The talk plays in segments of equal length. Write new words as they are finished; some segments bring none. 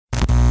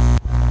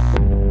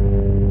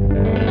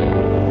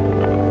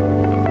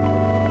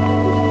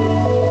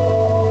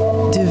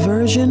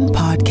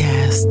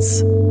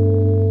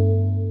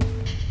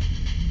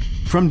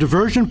From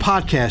Diversion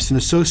Podcast in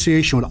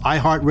association with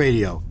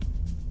iHeartRadio,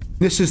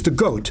 this is the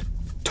GOAT,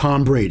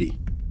 Tom Brady.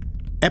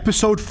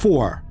 Episode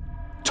 4,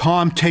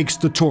 Tom Takes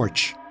the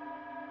Torch.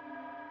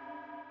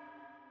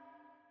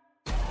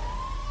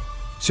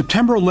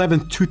 September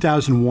 11th,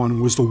 2001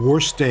 was the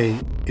worst day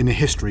in the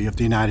history of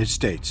the United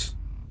States.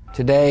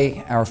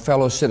 Today, our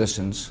fellow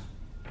citizens,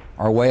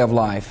 our way of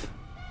life,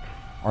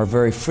 our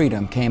very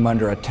freedom came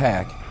under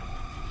attack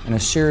in a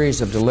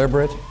series of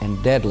deliberate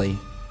and deadly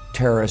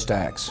terrorist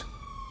acts.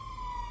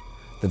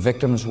 The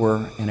victims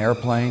were in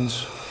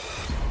airplanes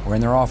or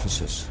in their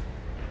offices,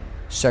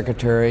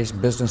 secretaries,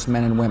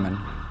 businessmen and women,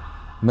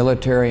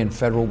 military and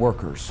federal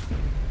workers,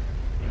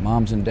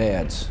 moms and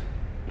dads,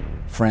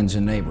 friends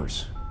and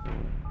neighbors.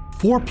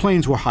 4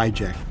 planes were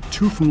hijacked,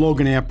 2 from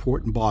Logan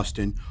Airport in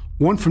Boston,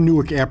 1 from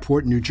Newark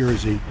Airport in New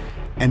Jersey,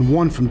 and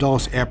 1 from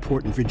Dulles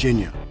Airport in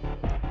Virginia.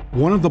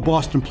 One of the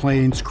Boston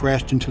planes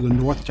crashed into the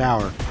North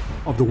Tower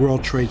of the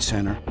World Trade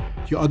Center.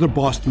 The other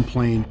Boston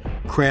plane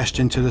crashed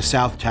into the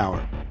South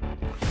Tower.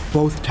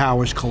 Both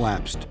towers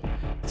collapsed.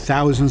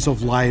 Thousands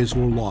of lives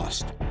were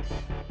lost.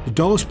 The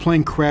Dulles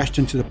plane crashed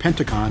into the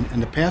Pentagon, and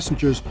the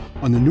passengers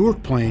on the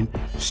Newark plane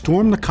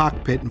stormed the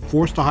cockpit and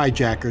forced the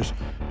hijackers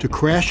to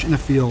crash in a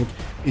field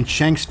in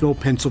Shanksville,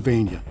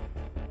 Pennsylvania.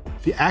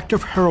 The act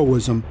of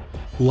heroism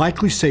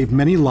likely saved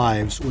many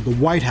lives, with the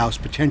White House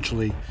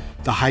potentially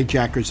the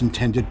hijackers'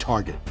 intended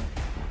target.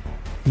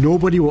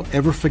 Nobody will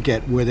ever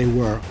forget where they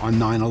were on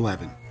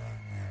 9/11.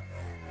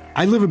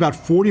 I live about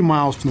 40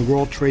 miles from the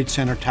World Trade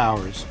Center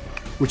towers,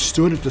 which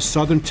stood at the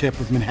southern tip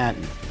of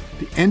Manhattan.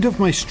 The end of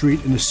my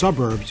street in the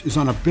suburbs is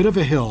on a bit of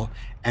a hill,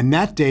 and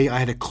that day I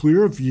had a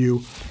clear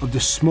view of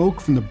the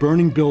smoke from the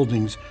burning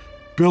buildings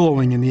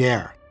billowing in the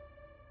air.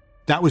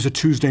 That was a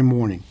Tuesday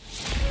morning.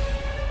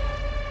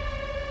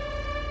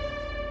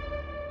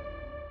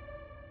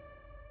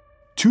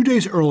 Two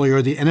days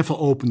earlier, the NFL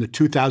opened the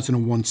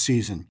 2001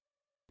 season.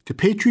 The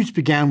Patriots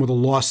began with a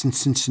loss in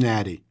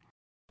Cincinnati.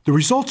 The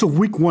results of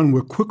Week 1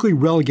 were quickly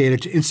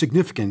relegated to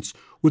insignificance,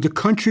 with the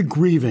country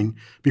grieving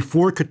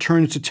before it could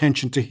turn its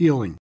attention to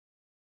healing.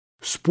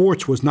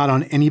 Sports was not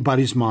on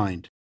anybody's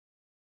mind.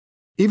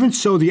 Even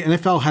so, the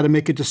NFL had to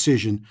make a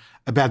decision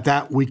about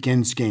that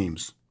weekend's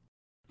games.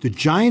 The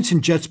Giants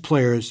and Jets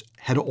players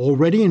had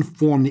already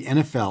informed the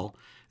NFL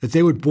that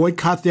they would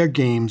boycott their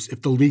games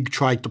if the league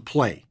tried to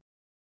play.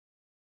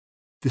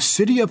 The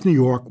city of New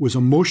York was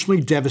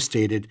emotionally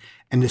devastated,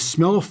 and the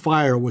smell of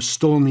fire was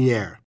still in the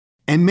air.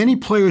 And many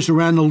players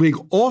around the league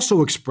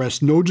also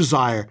expressed no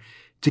desire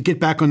to get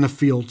back on the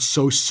field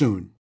so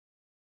soon.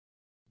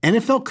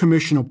 NFL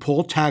Commissioner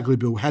Paul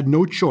Tagliabue had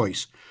no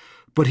choice,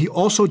 but he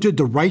also did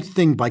the right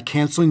thing by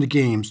canceling the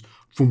games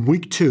from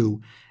Week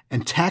 2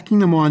 and tacking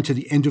them on to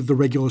the end of the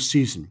regular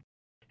season.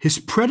 His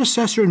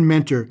predecessor and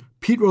mentor,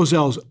 Pete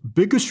Rozell's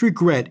biggest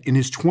regret in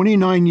his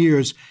 29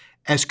 years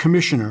as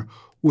commissioner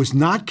was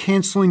not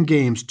canceling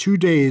games 2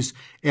 days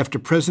after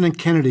President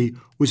Kennedy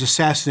was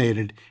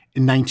assassinated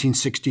in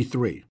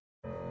 1963.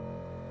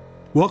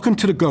 Welcome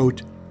to the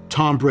GOAT,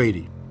 Tom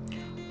Brady.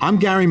 I'm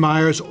Gary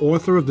Myers,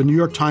 author of the New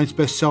York Times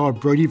bestseller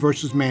Brady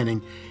vs.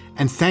 Manning,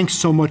 and thanks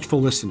so much for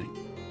listening.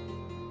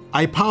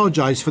 I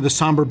apologize for the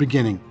somber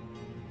beginning,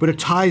 but it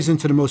ties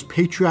into the most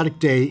patriotic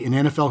day in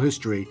NFL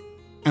history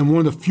and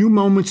one of the few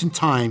moments in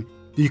time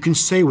that you can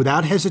say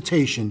without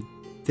hesitation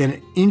that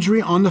an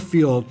injury on the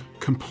field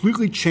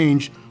completely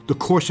changed the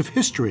course of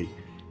history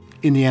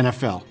in the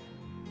NFL.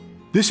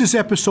 This is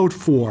episode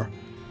 4,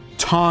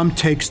 Tom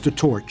Takes the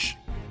Torch.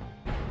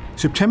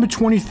 September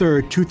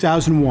 23rd,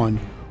 2001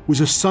 was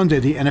a Sunday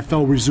the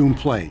NFL resumed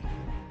play.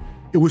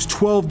 It was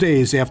 12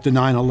 days after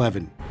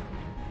 9/11.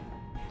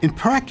 In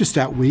practice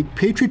that week,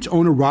 Patriots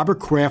owner Robert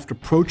Kraft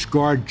approached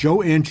guard Joe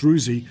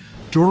Andruzzi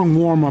during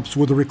warm-ups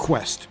with a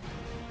request.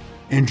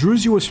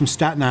 Andruzzi was from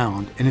Staten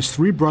Island, and his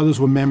 3 brothers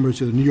were members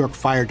of the New York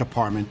Fire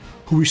Department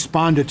who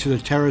responded to the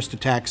terrorist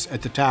attacks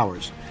at the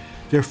towers.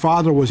 Their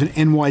father was an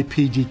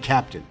NYPD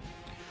captain.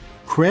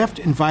 Kraft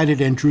invited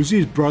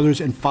Andruzzi's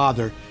brothers and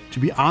father to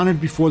be honored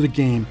before the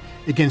game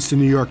against the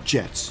New York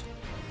Jets.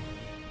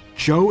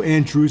 Joe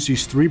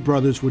Andruzzi's 3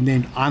 brothers were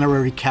named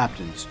honorary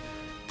captains.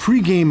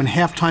 Pre-game and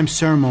halftime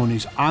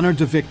ceremonies honored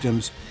the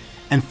victims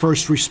and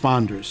first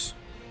responders.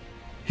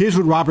 Here's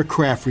what Robert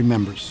Kraft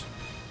remembers.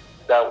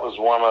 That was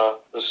one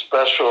of the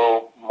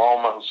special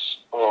moments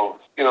of,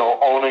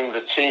 owning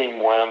the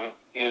team when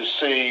you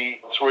see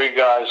 3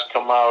 guys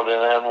come out in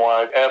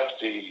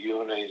NYPD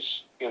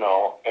unis,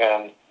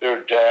 and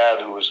their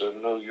dad, who was a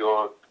New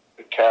York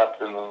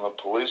captain in the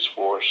police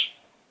force,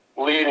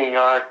 leading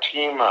our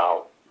team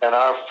out, and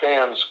our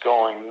fans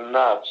going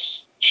nuts,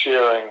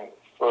 cheering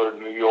for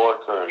New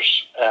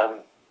Yorkers. And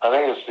I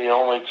think it's the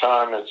only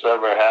time it's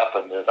ever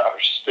happened at our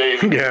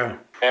stadium. Yeah.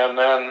 And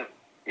then,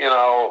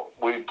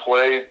 we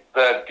played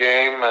that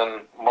game,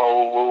 and Mo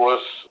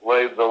Lewis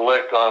laid the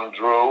lick on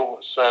Drew,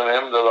 sent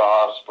him to the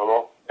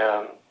hospital,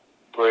 and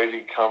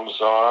Brady comes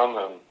on,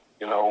 and,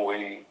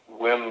 we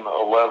win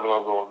 11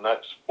 of the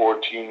next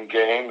 14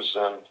 games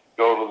and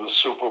go to the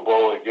Super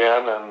Bowl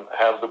again and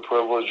have the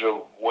privilege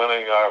of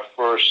winning our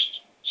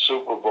first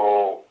Super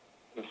Bowl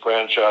in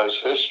franchise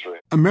history.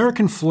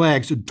 American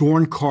flags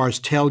adorn cars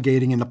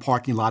tailgating in the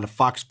parking lot of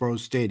Foxborough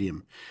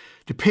Stadium.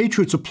 The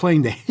Patriots are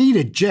playing the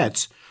hated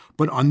Jets,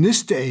 but on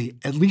this day,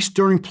 at least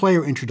during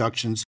player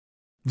introductions,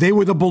 they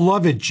were the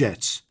beloved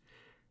Jets.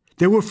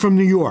 They were from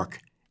New York.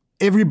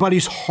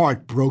 Everybody's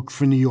heart broke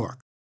for New York.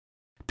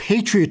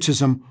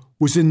 Patriotism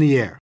was in the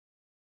air.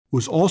 It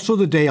was also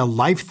the day a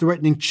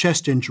life-threatening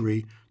chest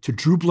injury to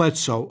Drew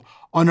Bledsoe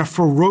on a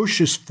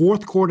ferocious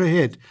fourth-quarter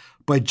hit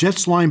by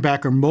Jets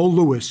linebacker Mo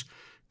Lewis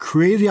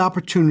created the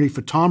opportunity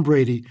for Tom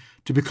Brady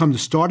to become the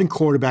starting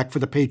quarterback for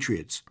the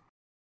Patriots.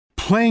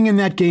 Playing in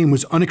that game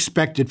was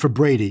unexpected for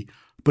Brady,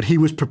 but he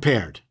was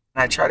prepared.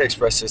 I try to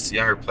express this to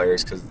younger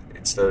players because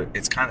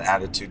it's kind of the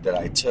attitude that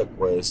I took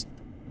was,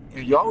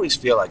 you always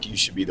feel like you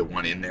should be the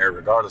one in there,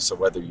 regardless of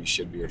whether you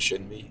should be or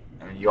shouldn't be.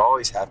 I mean, you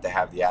always have to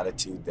have the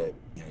attitude that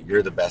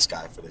you're the best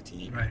guy for the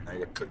team.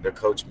 Right. The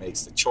coach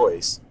makes the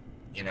choice,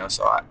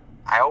 So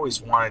I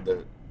always wanted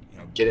to,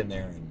 get in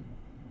there and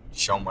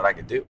show him what I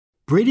could do.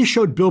 Brady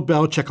showed Bill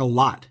Belichick a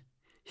lot.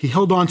 He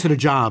held on to the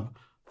job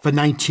for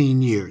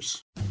 19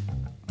 years.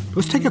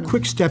 Let's take a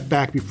quick step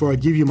back before I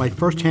give you my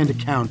first-hand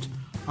account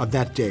of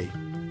that day.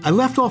 I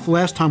left off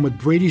last time with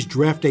Brady's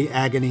draft day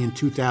agony in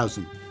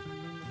 2000.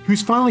 He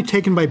was finally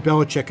taken by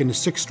Belichick in the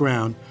 6th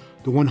round,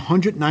 the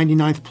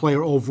 199th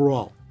player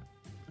overall.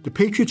 The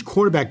Patriots'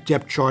 quarterback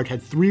depth chart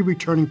had 3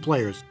 returning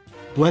players: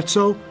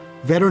 Bledsoe,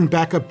 veteran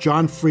backup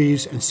John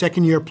Freese, and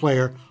second-year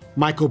player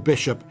Michael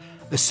Bishop,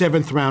 a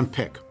 7th-round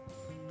pick.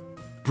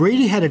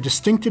 Brady had a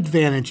distinct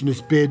advantage in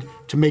his bid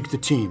to make the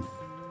team.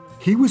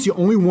 He was the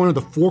only one of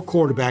the 4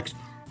 quarterbacks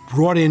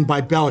brought in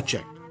by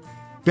Belichick.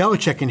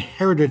 Belichick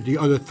inherited the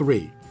other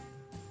 3.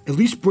 At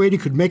least Brady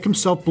could make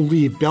himself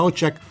believe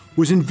Belichick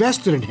was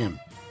invested in him.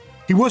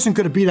 He wasn't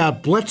going to beat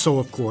out Bledsoe,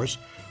 of course,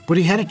 but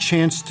he had a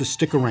chance to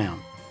stick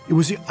around. It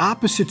was the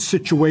opposite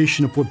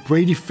situation of what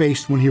Brady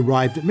faced when he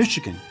arrived at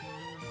Michigan.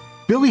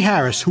 Billy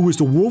Harris, who was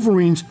the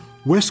Wolverines'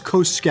 West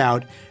Coast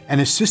scout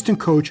and assistant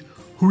coach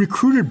who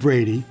recruited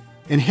Brady,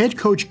 and head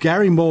coach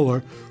Gary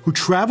Moeller, who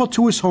traveled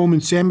to his home in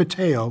San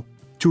Mateo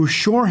to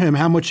assure him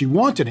how much he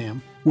wanted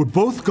him, were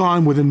both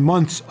gone within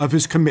months of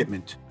his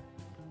commitment.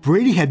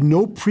 Brady had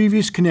no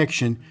previous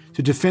connection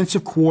to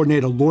defensive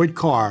coordinator Lloyd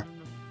Carr,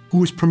 who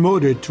was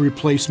promoted to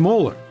replace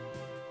Moeller.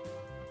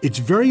 It's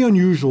very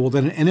unusual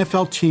that an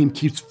NFL team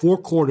keeps 4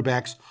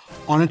 quarterbacks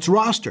on its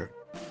roster.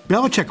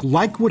 Belichick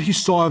liked what he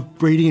saw of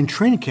Brady in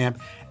training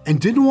camp and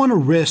didn't want to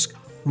risk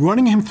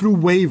running him through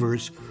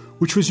waivers,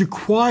 which was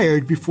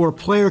required before a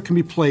player can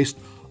be placed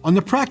on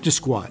the practice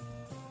squad.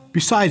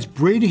 Besides,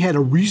 Brady had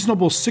a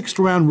reasonable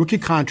 6th-round rookie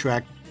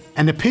contract,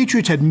 and the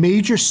Patriots had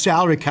major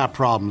salary cap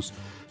problems,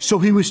 so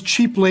he was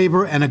cheap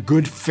labor and a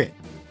good fit.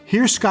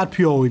 Here's Scott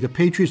Pioli, the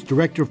Patriots'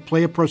 director of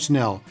player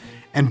personnel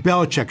and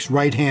Belichick's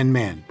right-hand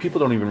man. People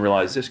don't even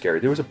realize this,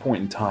 Gary. There was a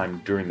point in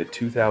time during the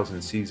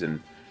 2000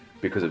 season,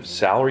 because of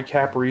salary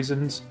cap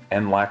reasons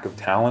and lack of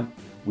talent,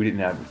 we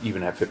didn't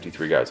even have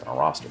 53 guys on our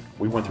roster.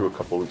 We went through a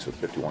couple of weeks with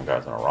 51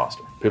 guys on our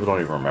roster. People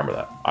don't even remember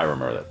that. I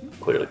remember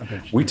that clearly.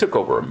 We took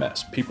over a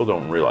mess. People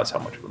don't realize how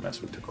much of a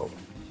mess we took over.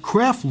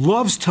 Kraft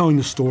loves telling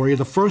the story of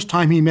the first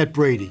time he met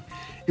Brady.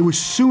 It was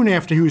soon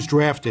after he was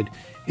drafted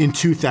in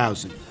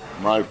 2000.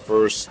 My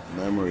first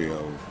memory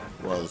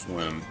of was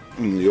when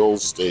in the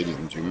old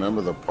stadium. Do you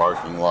remember the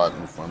parking lot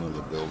in front of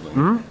the building?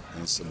 Mm-hmm.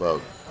 And it's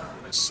about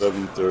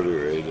 7:30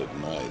 or 8 at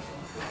night.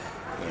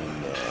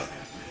 And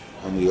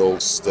on the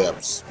old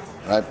steps.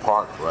 And I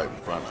parked right in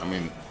front. I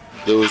mean,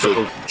 there was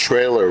a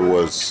trailer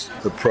was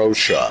the pro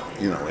shop.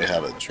 We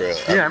had a trailer.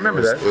 Yeah, I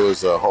remember that. It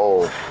was a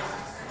whole,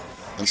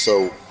 and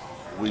so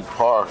we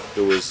parked.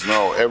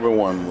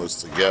 Everyone was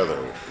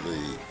together.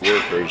 The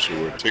workers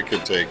who were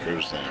ticket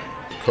takers and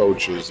the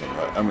coaches.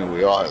 And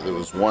we all, there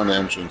was one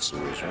entrance,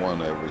 there was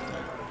one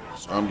everything.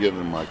 So I'm getting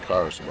in my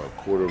car, it's about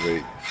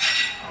 7:45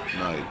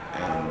 night,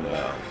 and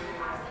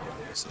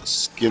it's a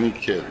skinny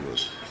kid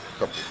with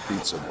couple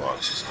pizza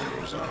boxes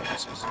under his arm. He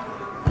says,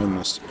 "I'm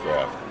Mr.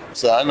 Kraft." I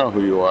said, "I know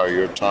who you are.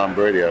 You're Tom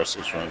Brady." I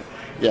said,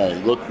 "Yeah."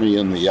 He looked me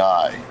in the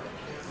eye,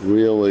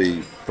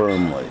 really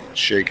firmly,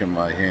 shaking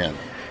my hand,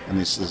 and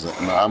he says,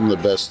 "I'm the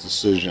best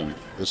decision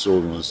this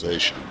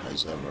organization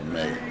has ever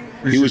made."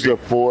 He was the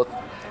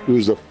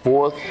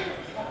fourth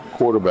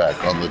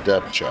quarterback on the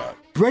depth chart.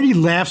 Brady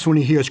laughs when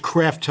he hears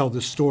Kraft tell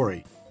this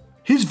story.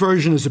 His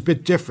version is a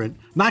bit different,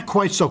 not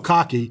quite so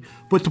cocky,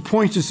 but the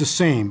point is the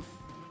same.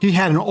 He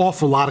had an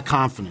awful lot of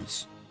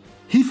confidence.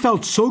 He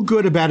felt so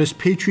good about his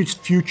Patriots'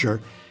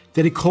 future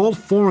that he called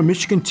former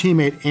Michigan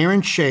teammate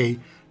Aaron Shea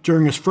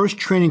during his first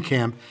training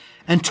camp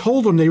and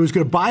told him that he was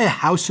going to buy a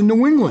house in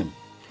New England.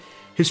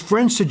 His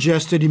friend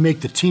suggested he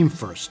make the team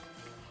first.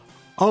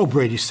 "Oh,"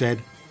 Brady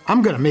said,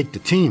 "I'm going to make the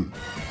team."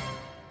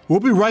 We'll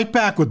be right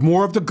back with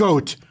more of the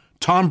GOAT,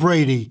 Tom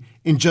Brady,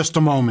 in just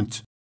a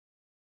moment.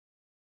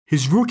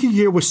 His rookie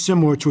year was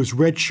similar to his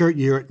redshirt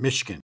year at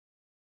Michigan.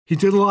 He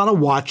did a lot of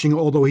watching,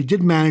 although he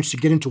did manage to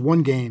get into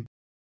one game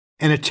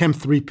and attempt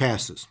 3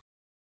 passes.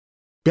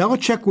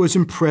 Belichick was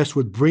impressed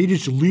with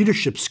Brady's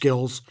leadership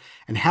skills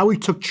and how he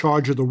took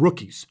charge of the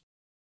rookies.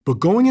 But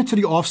going into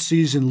the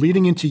offseason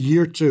leading into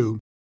year 2,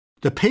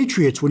 the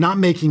Patriots were not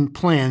making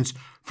plans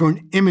for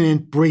an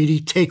imminent Brady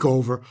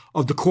takeover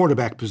of the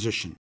quarterback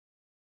position.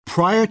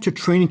 Prior to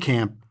training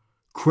camp,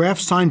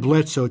 Kraft signed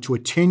Bledsoe to a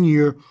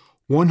 10-year,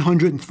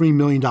 $103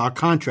 million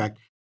contract,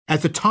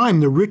 at the time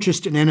the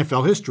richest in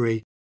NFL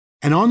history,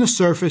 and on the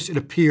surface it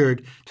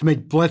appeared to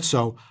make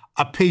Bledsoe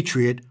a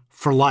Patriot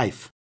for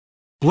life.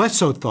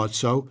 Bledsoe thought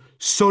so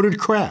did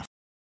Kraft.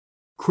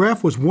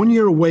 Kraft was 1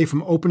 year away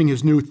from opening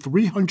his new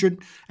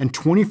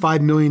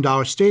 $325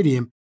 million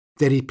stadium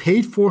that he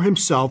paid for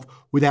himself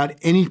without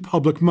any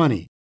public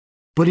money.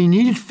 But he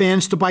needed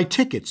fans to buy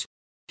tickets.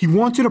 He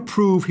wanted to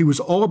prove he was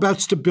all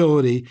about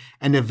stability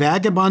and the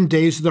vagabond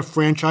days of the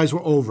franchise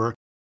were over,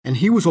 and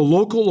he was a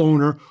local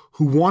owner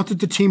who wanted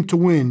the team to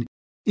win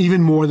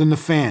even more than the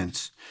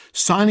fans.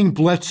 Signing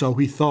Bledsoe,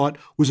 he thought,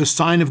 was a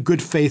sign of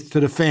good faith to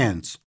the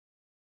fans.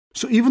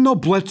 So even though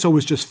Bledsoe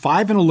was just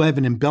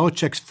 5-11 in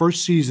Belichick's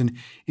first season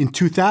in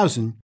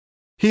 2000,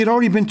 he had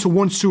already been to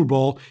one Super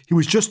Bowl, he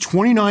was just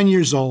 29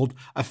 years old,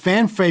 a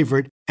fan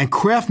favorite, and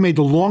Kraft made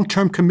the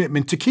long-term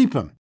commitment to keep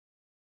him.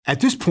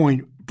 At this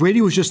point,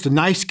 Brady was just a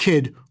nice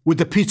kid with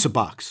the pizza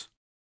box.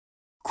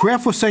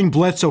 Kraft was saying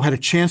Bledsoe had a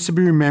chance to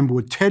be remembered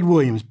with Ted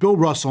Williams, Bill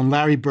Russell, and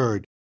Larry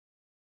Bird.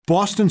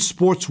 Boston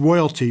sports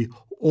royalty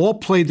all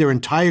played their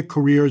entire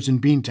careers in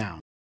Beantown.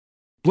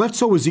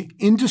 Bledsoe was the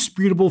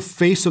indisputable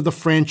face of the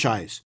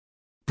franchise.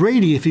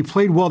 Brady, if he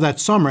played well that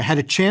summer, had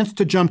a chance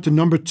to jump to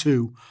number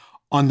 2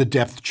 on the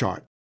depth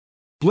chart.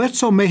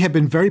 Bledsoe may have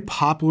been very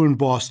popular in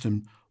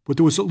Boston, but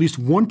there was at least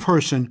one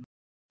person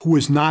who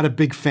was not a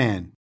big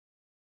fan: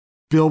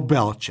 Bill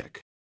Belichick.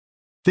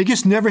 They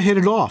just never hit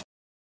it off.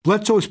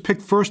 Bledsoe was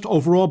picked first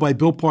overall by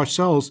Bill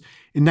Parcells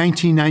in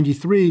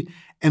 1993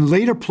 and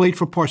later played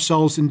for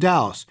Parcells in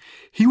Dallas.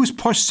 He was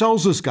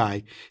Parcells'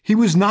 guy. He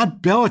was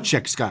not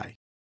Belichick's guy.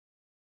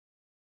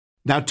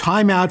 Now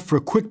time out for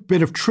a quick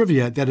bit of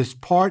trivia that is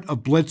part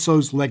of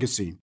Bledsoe's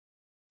legacy.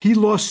 He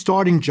lost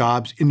starting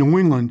jobs in New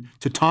England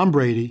to Tom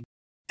Brady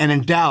and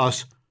in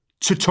Dallas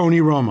to Tony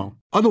Romo.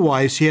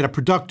 Otherwise, he had a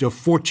productive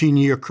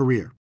 14-year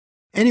career.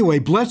 Anyway,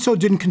 Bledsoe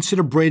didn't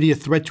consider Brady a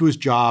threat to his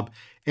job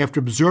after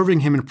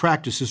observing him in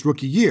practice his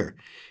rookie year.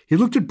 He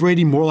looked at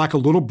Brady more like a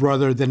little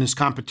brother than his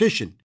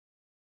competition.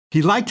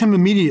 He liked him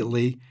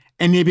immediately,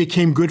 and they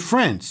became good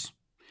friends.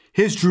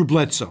 Here's Drew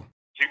Bledsoe.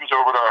 He was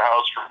over at our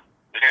house for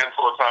a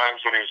handful of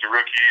times when he was a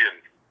rookie, and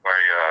my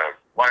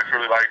wife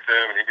really liked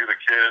him, and he knew the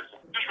kids.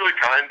 Just really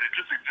kind,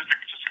 just a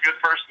good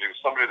person. He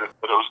was somebody that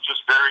it was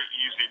just very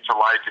easy to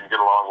like and get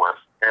along with.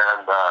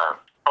 And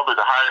probably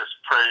the highest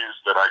praise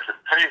that I could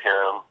pay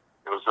him,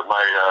 it was that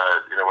my,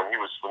 when he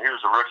was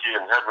a rookie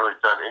and hadn't really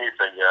done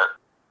anything yet,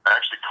 I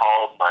actually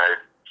called my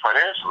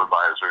financial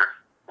advisor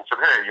and said,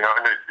 hey,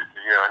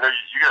 I know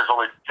you guys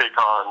only take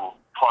on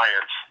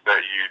clients that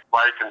you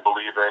like and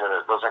believe in, and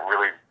it doesn't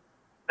really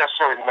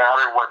necessarily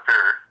matter what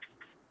their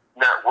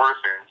net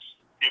worth is.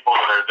 People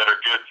that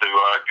are good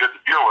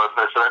to deal with.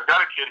 I said, I've got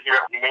a kid here.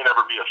 He may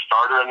never be a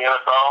starter in the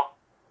NFL,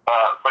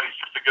 but he's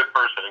just a good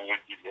person, and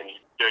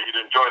you'd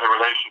enjoy the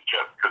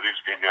relationship because he's,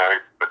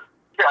 But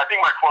yeah, I think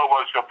my quote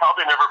was, he'll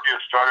probably never be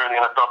a starter in the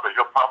NFL, but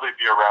he'll probably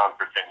be around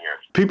for 10 years.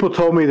 People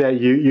told me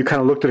that you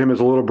kind of looked at him as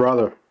a little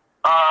brother.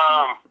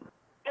 I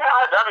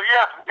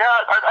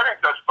think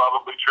that's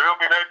probably true. I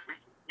mean,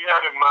 we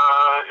had him.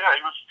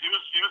 He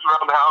was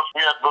around the house.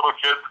 We had little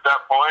kids at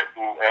that point,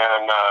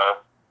 and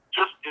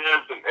just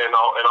is and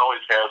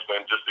always has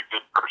been just a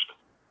good person.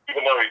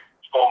 Even though he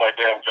stole my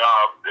damn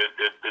job,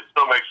 it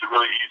still makes it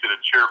really easy to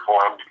cheer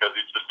for him because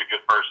he's just a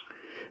good person.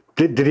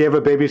 Did he ever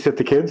babysit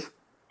the kids?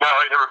 No,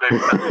 he never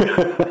babysat the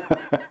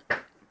kids.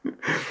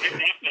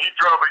 he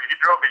drove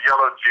a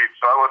yellow Jeep,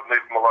 so I wouldn't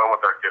leave him alone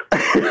with our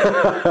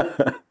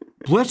kids.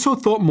 Bledsoe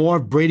thought more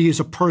of Brady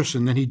as a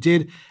person than he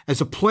did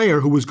as a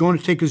player who was going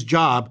to take his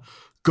job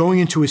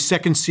going into his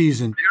second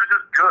season. He was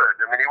just good.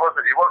 I mean, he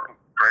wasn't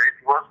great.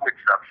 He wasn't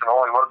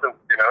exceptional. He wasn't,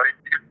 he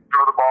could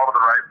throw the ball to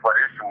the right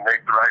place and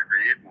make the right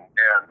read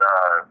and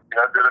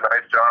did a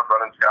nice job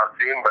running scout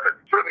team. But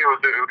certainly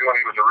when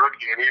he was a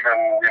rookie and even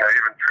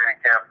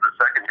training camp for the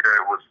second year,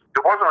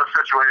 it wasn't a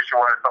situation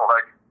where I felt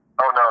like,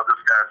 oh no,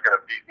 this guy's going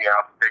to beat me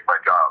out and take my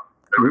job.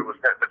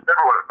 That's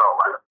never what it felt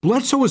like.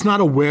 Bledsoe was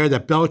not aware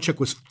that Belichick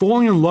was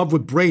falling in love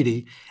with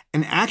Brady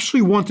and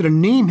actually wanted to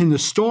name him the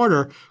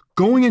starter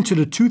going into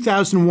the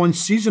 2001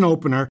 season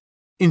opener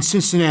in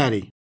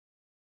Cincinnati.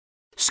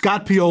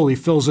 Scott Pioli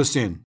fills us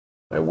in.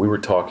 We were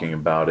talking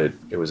about it.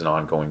 It was an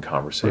ongoing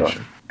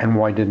conversation. And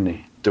why didn't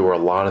he? There were a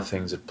lot of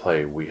things at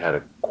play. We had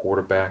a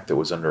quarterback that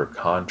was under a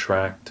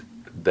contract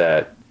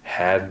that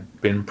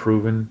had been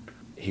proven.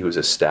 He was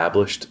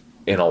established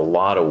in a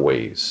lot of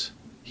ways.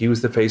 He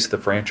was the face of the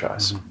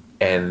franchise. Mm-hmm.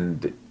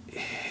 And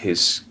his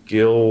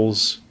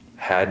skills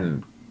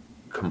hadn't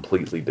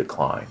completely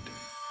declined.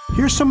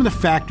 Here's some of the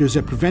factors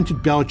that prevented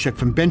Belichick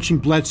from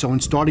benching Bledsoe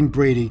and starting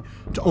Brady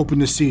to open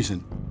the season.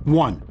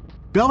 1.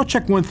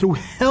 Belichick went through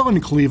hell in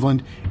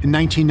Cleveland in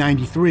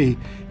 1993,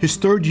 his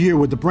third year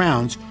with the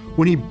Browns,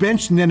 when he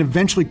benched and then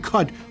eventually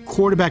cut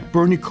quarterback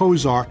Bernie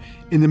Kosar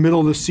in the middle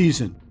of the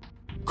season.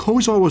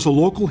 Kozar was a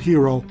local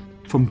hero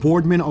from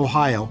Boardman,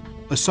 Ohio,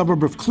 a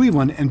suburb of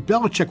Cleveland, and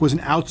Belichick was an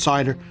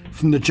outsider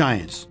from the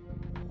Giants.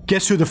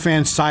 Guess who the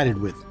fans sided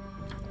with?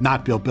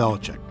 Not Bill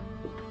Belichick.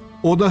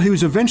 Although he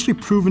was eventually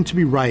proven to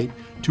be right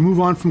to move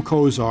on from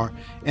Kozar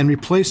and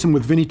replace him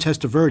with Vinny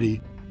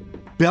Testaverde,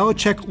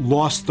 Belichick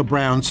lost the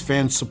Browns'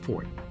 fans'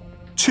 support.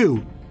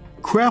 2.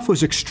 Kraft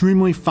was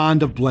extremely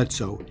fond of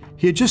Bledsoe.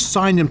 He had just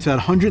signed him to that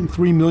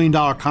 $103 million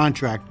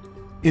contract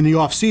in the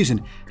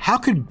offseason. How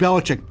could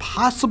Belichick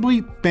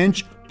possibly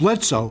bench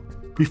Bledsoe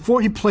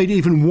before he played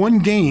even one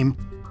game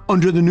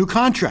under the new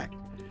contract?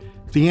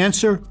 The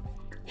answer,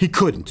 he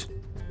couldn't.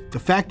 The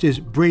fact is,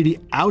 Brady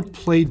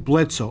outplayed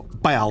Bledsoe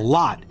by a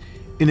lot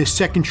in his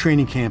second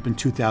training camp in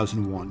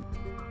 2001.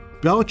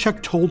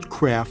 Belichick told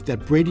Kraft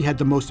that Brady had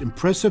the most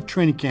impressive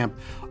training camp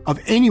of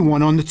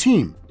anyone on the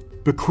team.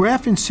 But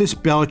Kraft insists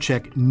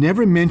Belichick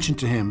never mentioned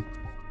to him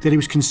that he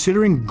was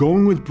considering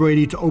going with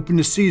Brady to open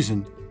the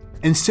season,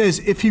 and says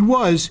if he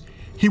was,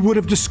 he would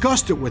have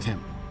discussed it with him.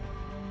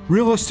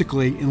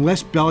 Realistically,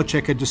 unless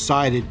Belichick had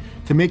decided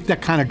to make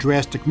that kind of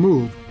drastic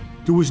move,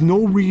 there was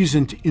no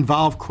reason to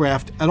involve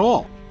Kraft at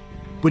all.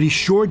 But he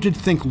sure did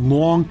think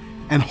long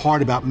and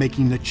hard about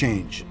making the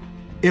change.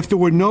 If there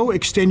were no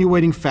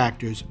extenuating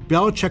factors,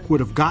 Belichick would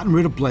have gotten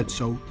rid of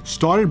Bledsoe,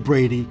 started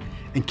Brady,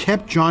 and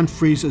kept John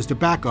Freese as the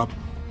backup,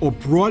 or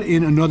brought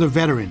in another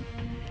veteran.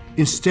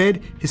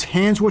 Instead, his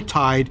hands were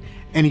tied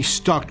and he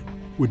stuck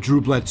with Drew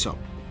Bledsoe.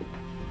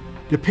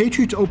 The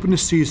Patriots opened the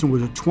season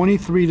with a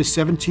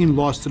 23-17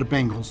 loss to the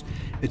Bengals,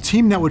 a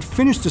team that would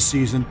finish the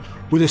season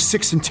with a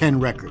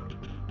 6-10 record.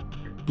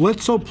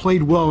 Bledsoe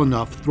played well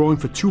enough, throwing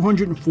for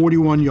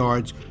 241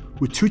 yards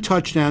with 2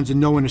 touchdowns and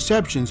no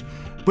interceptions,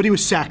 but he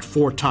was sacked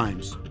 4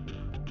 times.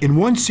 In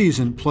one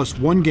season plus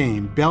one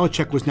game,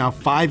 Belichick was now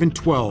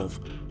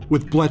 5-12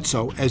 with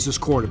Bledsoe as his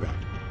quarterback.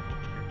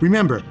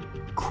 Remember,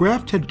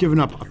 Kraft had given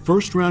up a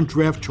first-round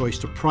draft choice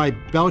to pry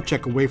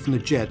Belichick away from the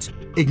Jets,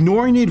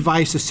 ignoring the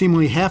advice of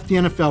seemingly half the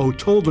NFL who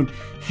told him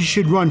he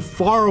should run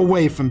far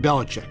away from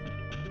Belichick.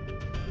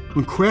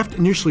 When Kraft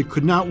initially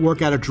could not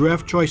work out a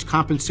draft choice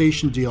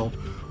compensation deal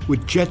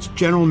with Jets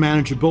general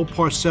manager Bill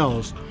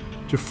Parcells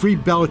to free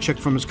Belichick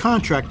from his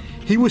contract,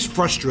 he was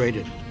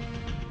frustrated.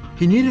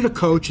 He needed a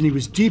coach, and he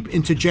was deep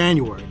into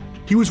January.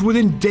 He was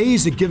within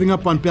days of giving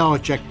up on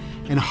Belichick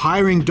and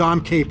hiring Dom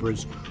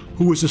Capers,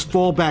 who was his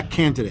fallback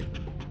candidate.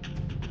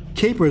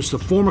 Capers, the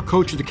former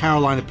coach of the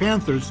Carolina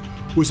Panthers,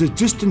 was a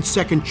distant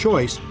second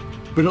choice,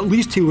 but at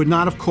least he would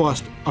not have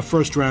cost a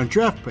first-round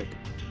draft pick,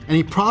 and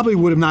he probably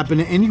would have not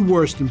been any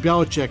worse than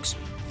Belichick's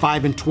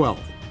 5-12.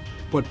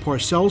 But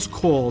Parcells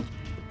called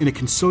in a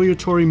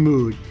conciliatory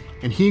mood,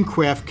 and he and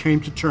Kraft came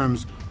to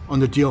terms on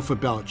the deal for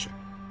Belichick.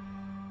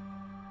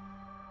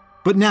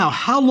 But now,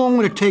 how long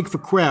would it take for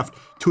Kraft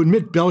to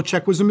admit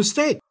Belichick was a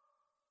mistake?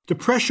 The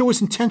pressure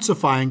was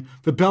intensifying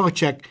for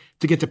Belichick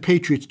to get the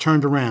Patriots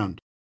turned around.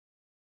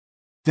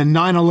 Then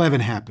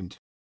 9/11 happened.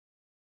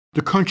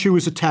 The country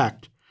was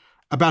attacked.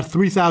 About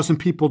 3,000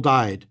 people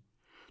died.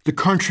 The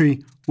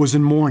country was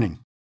in mourning.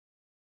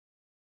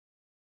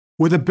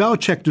 Whether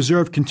Belichick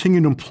deserved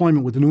continued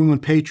employment with the New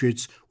England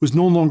Patriots was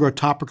no longer a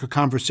topic of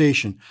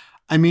conversation.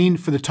 I mean,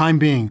 for the time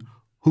being,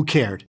 who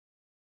cared?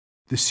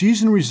 The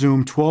season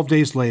resumed 12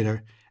 days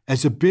later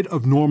as a bit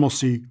of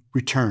normalcy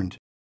returned.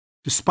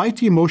 Despite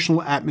the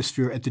emotional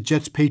atmosphere at the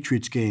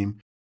Jets-Patriots game,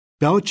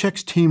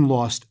 Belichick's team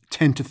lost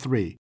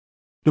 10-3.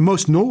 The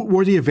most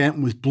noteworthy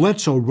event was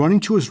Bledsoe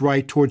running to his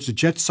right towards the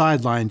Jets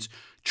sidelines,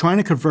 trying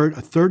to convert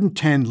a 3rd and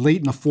 10 late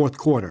in the fourth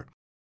quarter.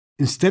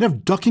 Instead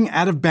of ducking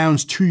out of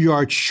bounds 2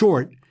 yards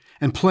short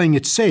and playing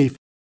it safe,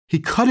 he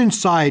cut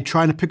inside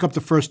trying to pick up the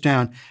first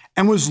down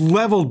and was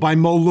leveled by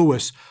Mo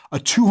Lewis, a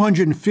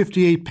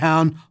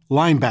 258-pound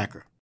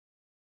linebacker.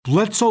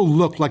 Bledsoe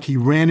looked like he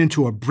ran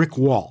into a brick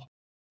wall.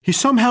 He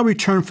somehow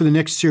returned for the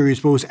next series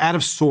but was out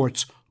of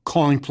sorts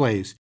calling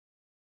plays.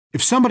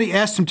 If somebody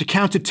asked him to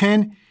count to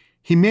 10,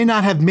 he may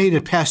not have made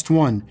it past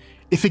 1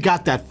 if he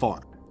got that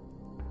far.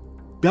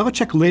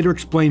 Belichick later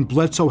explained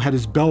Bledsoe had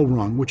his bell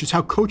rung, which is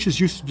how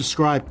coaches used to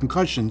describe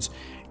concussions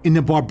in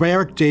the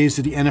barbaric days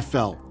of the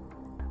NFL.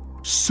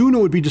 Soon it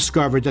would be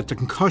discovered that the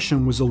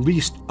concussion was the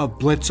least of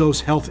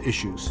Bledsoe's health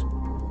issues.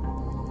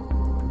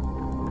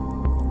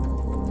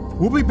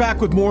 We'll be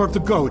back with more of the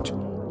GOAT,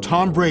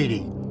 Tom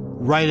Brady,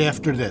 right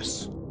after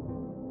this.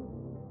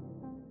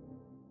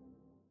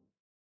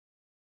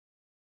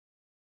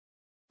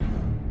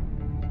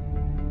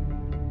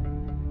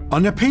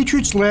 On the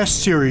Patriots'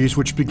 last series,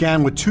 which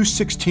began with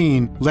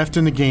 2:16 left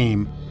in the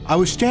game, I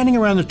was standing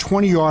around the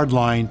 20-yard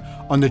line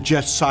on the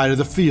Jets side of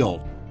the field.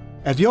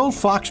 At the old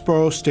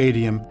Foxborough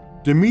Stadium,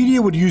 the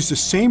media would use the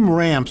same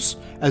ramps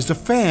as the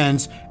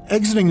fans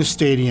exiting the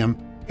stadium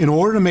in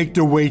order to make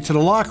their way to the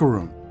locker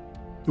room.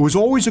 It was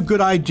always a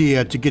good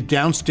idea to get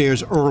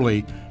downstairs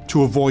early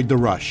to avoid the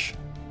rush.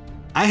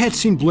 I had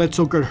seen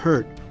Bledsoe get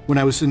hurt when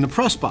I was in the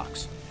press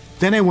box.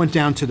 Then I went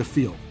down to the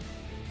field.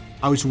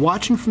 I was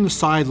watching from the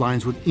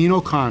sidelines with Ian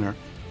O'Connor,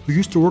 who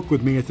used to work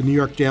with me at the New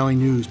York Daily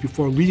News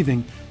before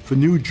leaving for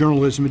new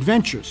journalism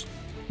adventures.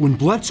 When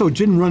Bledsoe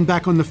didn't run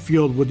back on the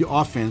field with the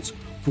offense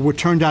for what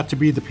turned out to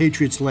be the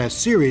Patriots'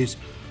 last series,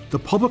 the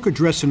public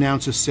address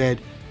announcer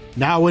said,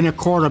 "Now in at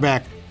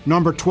quarterback,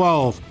 number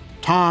 12,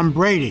 Tom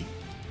Brady."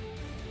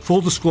 Full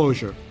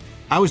disclosure,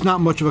 I was not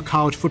much of a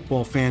college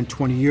football fan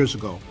 20 years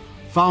ago.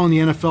 Following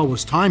the NFL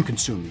was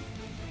time-consuming.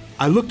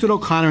 I looked at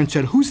O'Connor and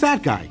said, "Who's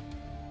that guy?"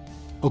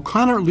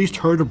 O'Connor at least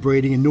heard of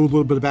Brady and knew a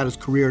little bit about his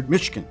career at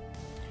Michigan.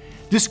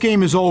 This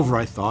game is over,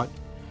 I thought.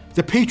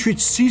 The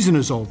Patriots' season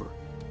is over.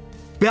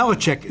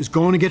 Belichick is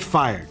going to get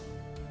fired.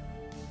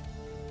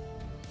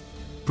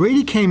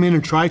 Brady came in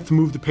and tried to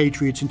move the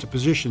Patriots into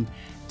position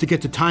to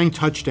get the tying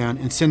touchdown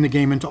and send the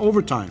game into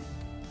overtime.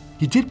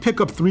 He did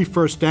pick up 3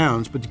 first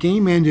downs, but the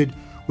game ended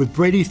with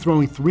Brady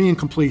throwing 3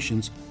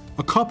 incompletions,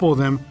 a couple of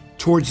them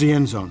towards the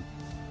end zone.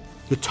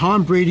 The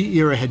Tom Brady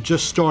era had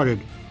just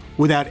started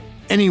without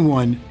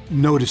anyone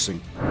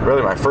noticing.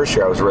 Really, my first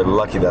year, I was really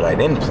lucky that I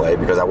didn't play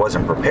because I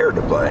wasn't prepared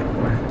to play.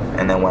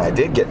 And then when I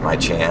did get my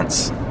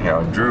chance,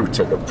 Drew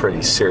took a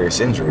pretty serious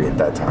injury at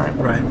that time.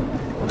 Right.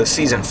 The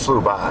season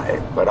flew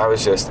by, but I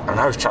was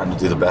trying to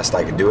do the best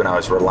I could do, and I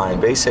was relying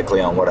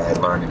basically on what I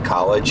had learned in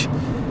college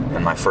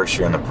and my first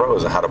year in the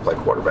pros on how to play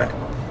quarterback.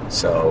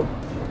 So,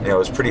 it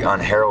was pretty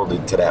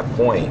unheralded to that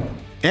point.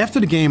 After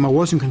the game, I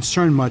wasn't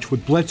concerned much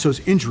with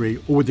Bledsoe's injury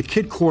or with the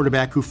kid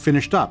quarterback who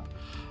finished up.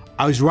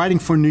 I was writing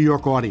for a New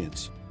York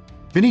audience.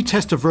 Vinny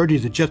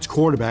Testaverde, the Jets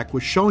quarterback,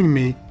 was showing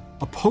me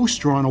a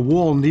poster on a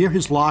wall near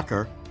his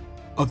locker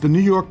of the New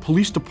York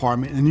Police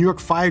Department and New York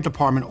Fire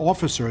Department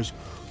officers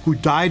who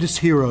died as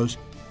heroes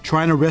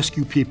trying to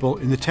rescue people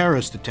in the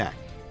terrorist attack.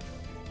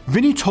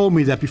 Vinny told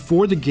me that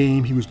before the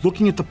game, he was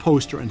looking at the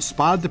poster and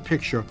spotted the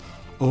picture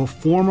of a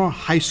former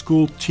high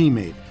school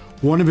teammate,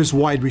 one of his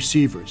wide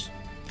receivers.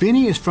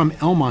 Vinny is from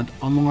Elmont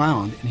on Long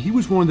Island, and he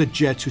was one of the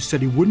Jets who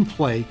said he wouldn't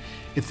play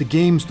if the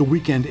games the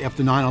weekend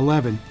after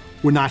 9/11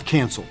 were not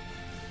canceled.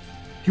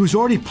 He was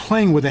already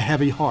playing with a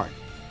heavy heart.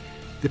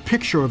 The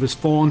picture of his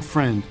fallen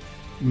friend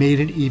made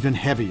it even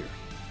heavier.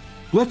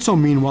 Bledsoe,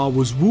 meanwhile,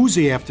 was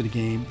woozy after the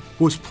game,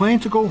 but was planning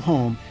to go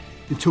home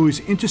until he was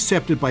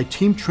intercepted by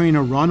team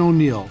trainer Ron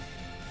O'Neill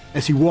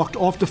as he walked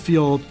off the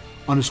field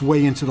on his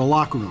way into the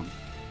locker room.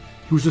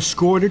 He was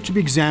escorted to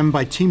be examined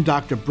by team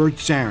doctor Bert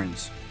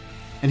Zarens,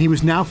 and he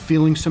was now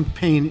feeling some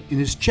pain in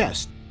his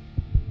chest.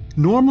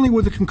 Normally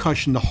with a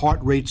concussion, the heart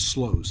rate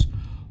slows.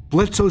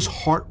 Bledsoe's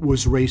heart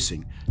was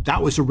racing.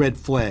 That was a red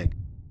flag.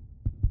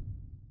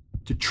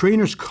 The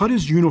trainers cut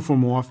his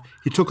uniform off,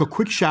 he took a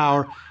quick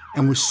shower,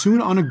 and was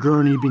soon on a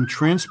gurney being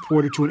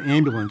transported to an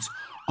ambulance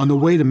on the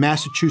way to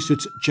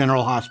Massachusetts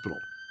General Hospital.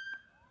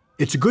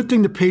 It's a good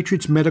thing the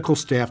Patriots medical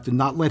staff did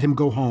not let him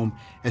go home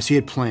as he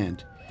had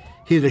planned.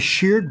 He had a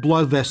sheared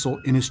blood vessel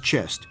in his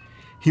chest.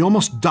 He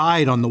almost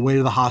died on the way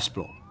to the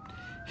hospital.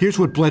 Here's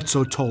what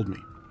Bledsoe told me.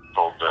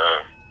 Told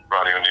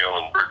Ronnie O'Neill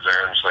and Bert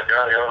Zarens,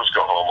 let's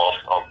go home.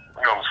 I'll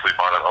go and sleep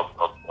on it.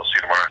 I'll see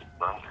you tomorrow.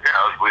 I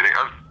was bleeding.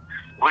 I was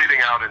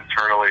bleeding out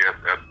internally at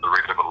the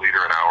rate of 1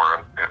 liter an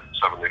hour and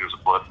 7 liters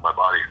of blood in my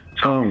body.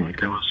 So oh my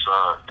God. It was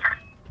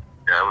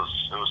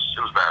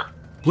bad.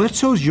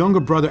 Bledsoe's younger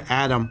brother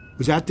Adam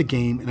was at the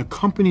game and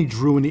accompanied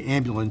Drew in the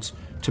ambulance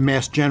to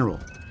Mass General.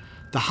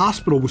 The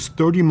hospital was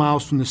 30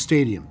 miles from the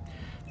stadium.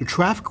 The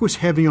traffic was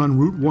heavy on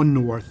Route 1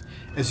 North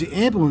as the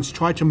ambulance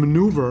tried to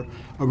maneuver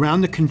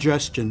around the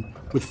congestion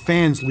with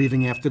fans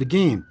leaving after the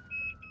game.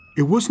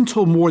 It wasn't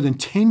until more than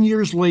 10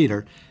 years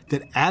later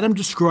that Adam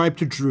described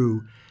to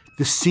Drew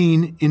the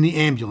scene in the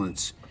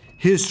ambulance.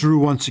 Here's Drew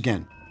once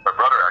again. My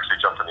brother actually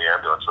jumped in the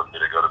ambulance with me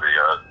to go to the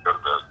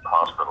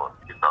hospital, and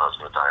he thought I was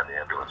going to die in the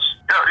ambulance.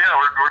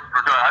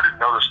 We're good. I didn't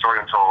know the story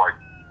until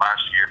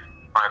last year.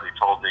 He finally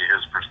told me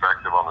his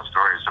perspective on the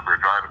story. So we were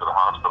driving to the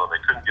hospital, and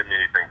they couldn't give me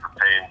anything for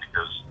pain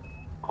because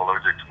I'm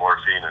allergic to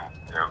morphine, and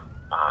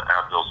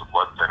Advil's a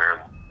blood thinner,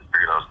 and they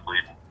figured I was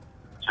bleeding.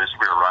 So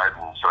we were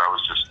riding, so I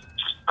was just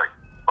like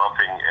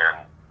bumping,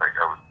 and I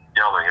was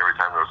yelling every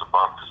time there was a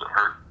bump because it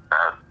hurt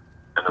bad.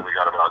 And then we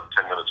got about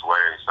 10 minutes away,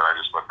 and he said I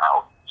just went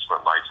out,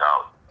 went lights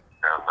out,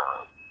 and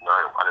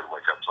I didn't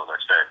wake up till the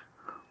next day.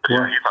 But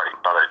yeah, he thought I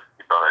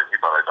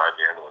died in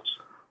the ambulance.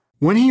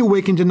 When he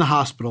awakened in the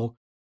hospital,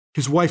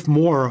 his wife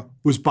Maura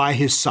was by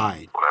his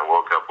side. When I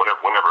woke up,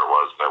 whenever it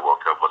was, and I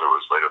woke up, whether it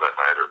was later that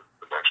night or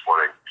the next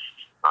morning,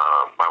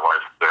 my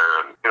wife was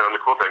there, and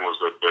the cool thing was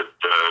that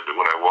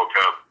when I woke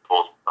up,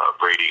 both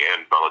Brady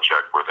and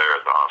Belichick were there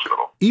at the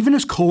hospital. Even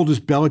as cold as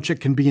Belichick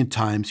can be at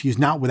times, he is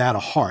not without a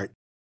heart.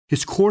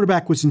 His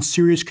quarterback was in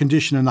serious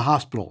condition in the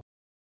hospital.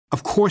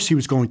 Of course he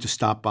was going to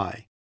stop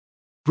by.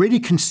 Brady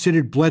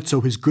considered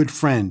Bledsoe his good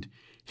friend.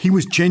 He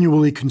was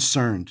genuinely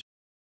concerned.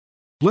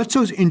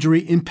 Bledsoe's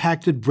injury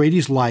impacted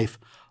Brady's life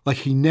like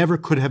he never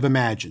could have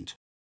imagined.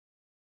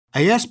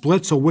 I asked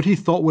Bledsoe what he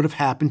thought would have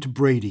happened to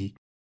Brady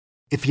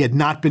if he had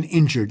not been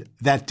injured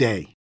that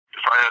day.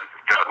 If I had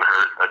gotten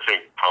hurt, I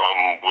think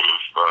Tom would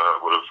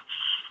have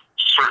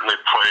certainly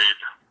played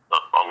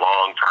a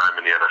long time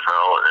in the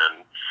NFL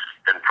and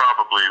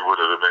probably would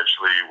have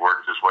eventually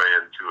worked his way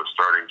into a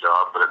starting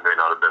job, but it may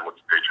not have been with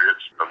the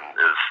Patriots,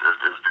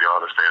 is the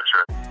honest answer.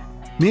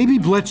 Maybe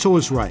Bledsoe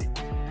is right.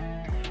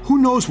 Who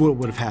knows what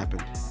would have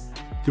happened?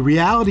 The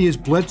reality is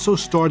Bledsoe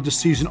started the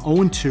season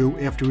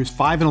 0-2 after he was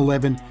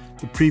 5-11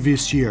 the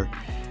previous year.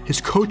 His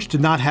coach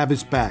did not have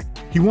his back.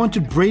 He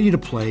wanted Brady to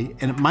play,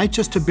 and it might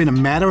just have been a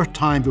matter of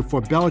time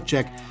before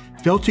Belichick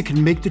felt he could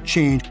make the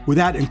change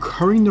without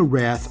incurring the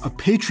wrath of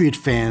Patriot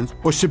fans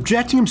or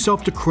subjecting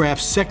himself to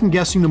Kraft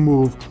second-guessing the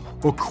move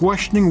or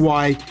questioning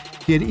why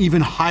he had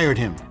even hired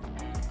him.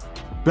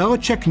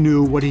 Belichick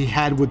knew what he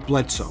had with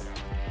Bledsoe.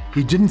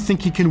 He didn't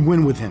think he can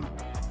win with him.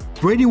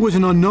 Brady was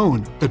an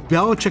unknown, but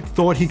Belichick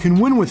thought he can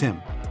win with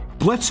him.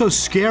 Bledsoe's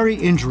scary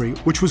injury,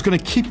 which was going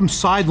to keep him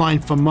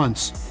sidelined for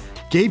months,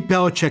 gave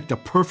Belichick the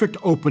perfect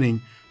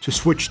opening to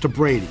switch to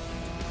Brady.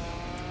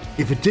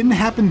 If it didn't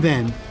happen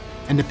then,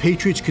 and the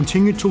Patriots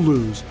continued to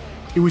lose,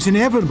 it was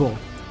inevitable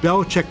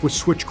Belichick would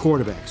switch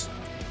quarterbacks.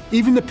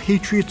 Even the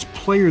Patriots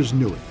players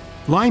knew it.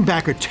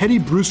 Linebacker Teddy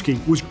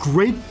Bruschi was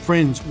great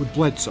friends with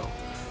Bledsoe,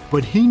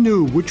 but he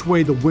knew which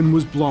way the wind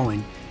was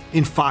blowing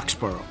in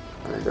Foxborough.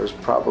 I mean, there's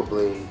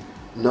probably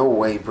no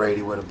way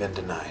Brady would have been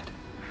denied.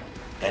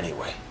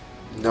 Anyway,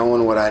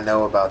 knowing what I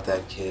know about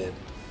that kid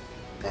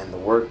and the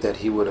work that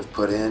he would have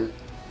put in,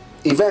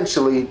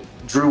 eventually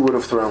Drew would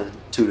have thrown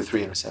 2 to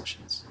 3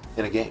 interceptions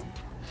in a game.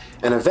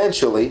 And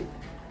eventually,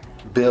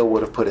 Bill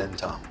would have put in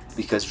Tom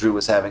because Drew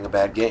was having a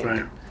bad game.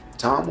 Right.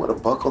 Tom would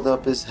have buckled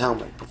up his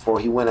helmet before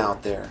he went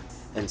out there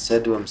and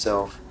said to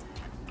himself,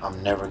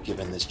 I'm never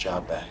giving this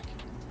job back.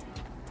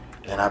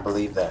 And I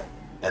believe that.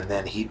 And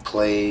then he'd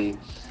play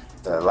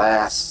the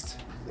last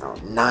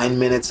 9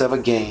 minutes of a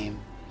game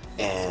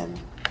and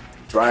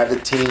drive the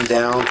team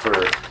down for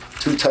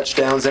 2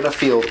 touchdowns and a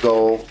field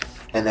goal.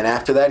 And then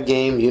after that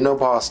game,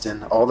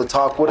 Boston, all the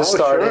talk would have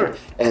started. Sure.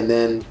 And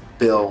then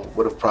Bill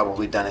would have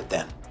probably done it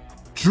then.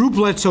 Drew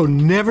Bledsoe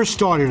never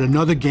started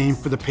another game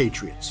for the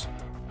Patriots.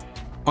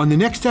 On the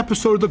next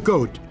episode of The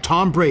GOAT,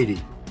 Tom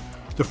Brady,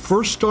 the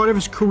first start of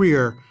his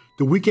career,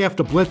 the week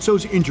after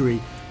Bledsoe's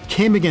injury,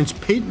 came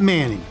against Peyton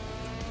Manning,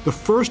 the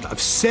first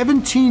of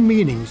 17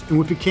 meetings in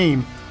what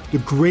became the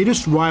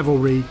greatest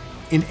rivalry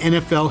in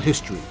NFL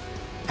history.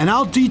 And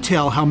I'll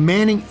detail how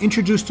Manning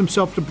introduced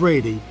himself to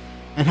Brady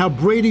and how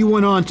Brady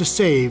went on to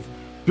save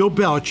Bill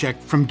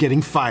Belichick from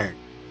getting fired.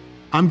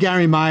 I'm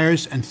Gary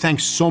Myers, and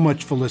thanks so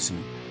much for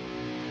listening.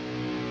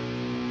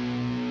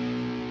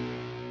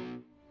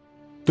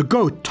 The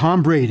GOAT,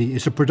 Tom Brady,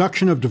 is a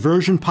production of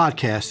Diversion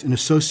Podcast in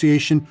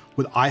association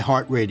with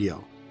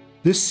iHeartRadio.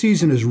 This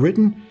season is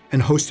written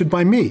and hosted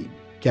by me,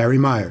 Gary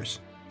Myers.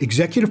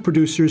 Executive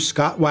producers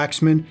Scott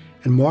Waxman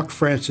and Mark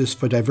Francis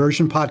for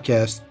Diversion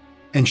Podcast,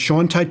 and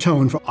Sean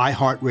Titone for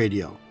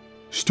iHeartRadio.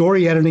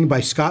 Story editing by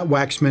Scott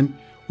Waxman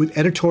with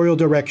editorial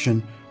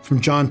direction from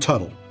John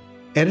Tuttle.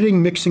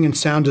 Editing, mixing, and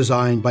sound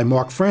design by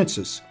Mark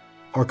Francis.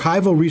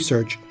 Archival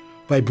research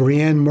by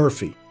Brianne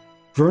Murphy.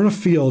 Verna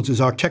Fields is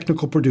our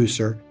technical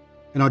producer,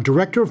 and our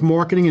Director of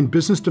Marketing and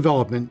Business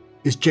Development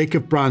is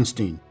Jacob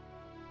Bronstein.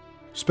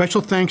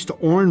 Special thanks to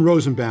Oren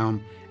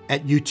Rosenbaum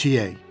at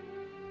UTA.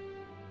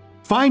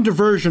 Find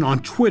Diversion on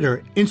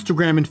Twitter,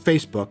 Instagram, and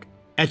Facebook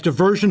at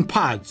Diversion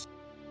Pods.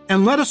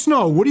 And let us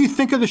know, what do you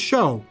think of the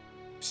show?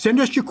 Send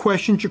us your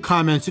questions, your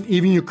comments, and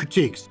even your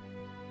critiques.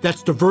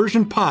 That's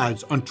Diversion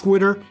Pods on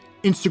Twitter,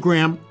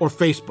 Instagram, or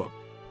Facebook.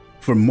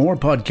 For more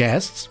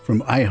podcasts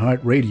from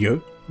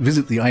iHeartRadio,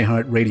 visit the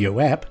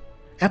iHeartRadio app,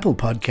 Apple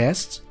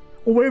Podcasts,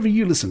 or wherever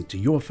you listen to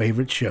your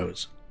favorite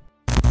shows.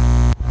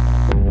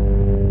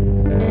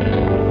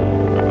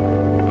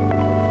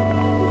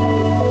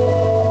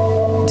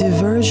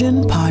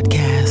 Diversion